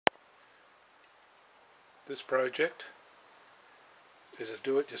This project is a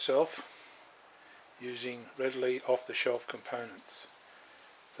do-it-yourself using readily off-the-shelf components.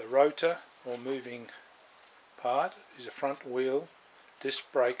 The rotor or moving part is a front wheel disc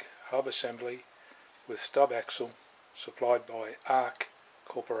brake hub assembly with stub axle supplied by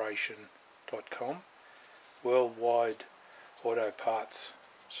arccorporation.com, worldwide auto parts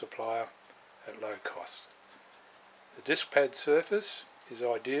supplier at low cost. The disc pad surface is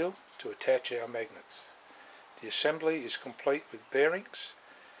ideal to attach our magnets. The assembly is complete with bearings,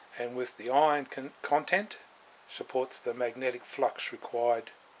 and with the iron content supports the magnetic flux required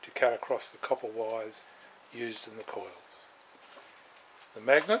to cut across the copper wires used in the coils. The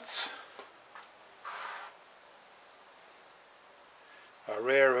magnets are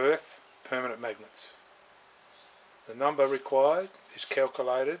rare earth permanent magnets. The number required is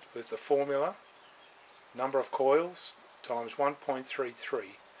calculated with the formula number of coils times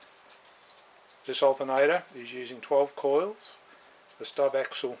 1.33. This alternator is using 12 coils, the stub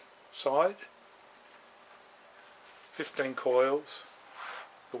axle side, 15 coils,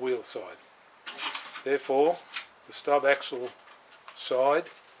 the wheel side. Therefore, the stub axle side,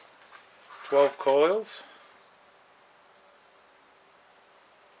 12 coils,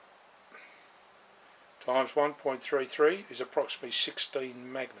 times 1.33 is approximately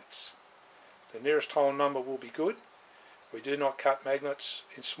 16 magnets. The nearest whole number will be good. We do not cut magnets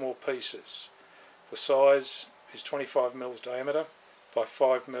in small pieces. The size is 25 mils diameter by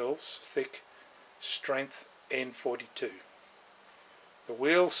 5 mils thick, strength N42. The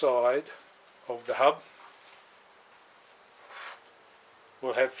wheel side of the hub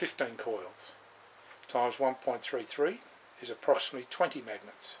will have 15 coils, times 1.33 is approximately 20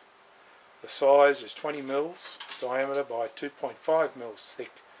 magnets. The size is 20 mils diameter by 2.5 mils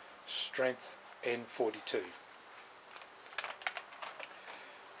thick, strength N42.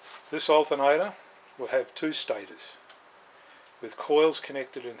 This alternator will have two stators with coils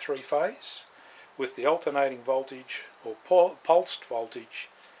connected in three-phase, with the alternating voltage or pulsed voltage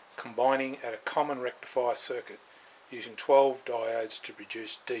combining at a common rectifier circuit using 12 diodes to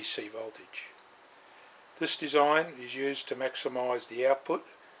produce DC voltage. This design is used to maximise the output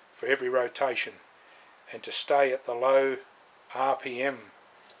for every rotation and to stay at the low RPM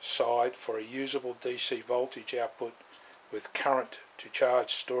side for a usable DC voltage output with current to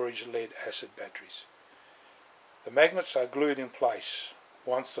charge storage lead acid batteries. The magnets are glued in place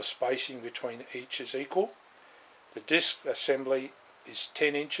once the spacing between each is equal. The disc assembly is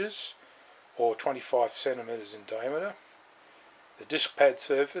 10 inches or 25 centimeters in diameter. The disc pad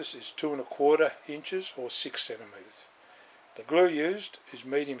surface is 2¼ inches or 6 centimeters. The glue used is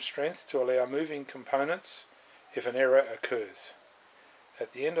medium strength to allow moving components if an error occurs.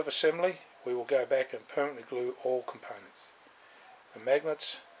 At the end of assembly, we will go back and permanently glue all components. The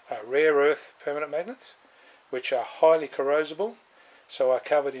magnets are rare earth permanent magnets, which are highly corrosible, so are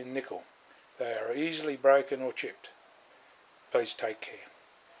covered in nickel. They are easily broken or chipped. Please take care.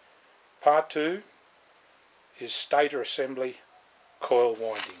 Part 2 is stator assembly coil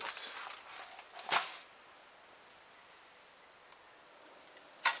windings.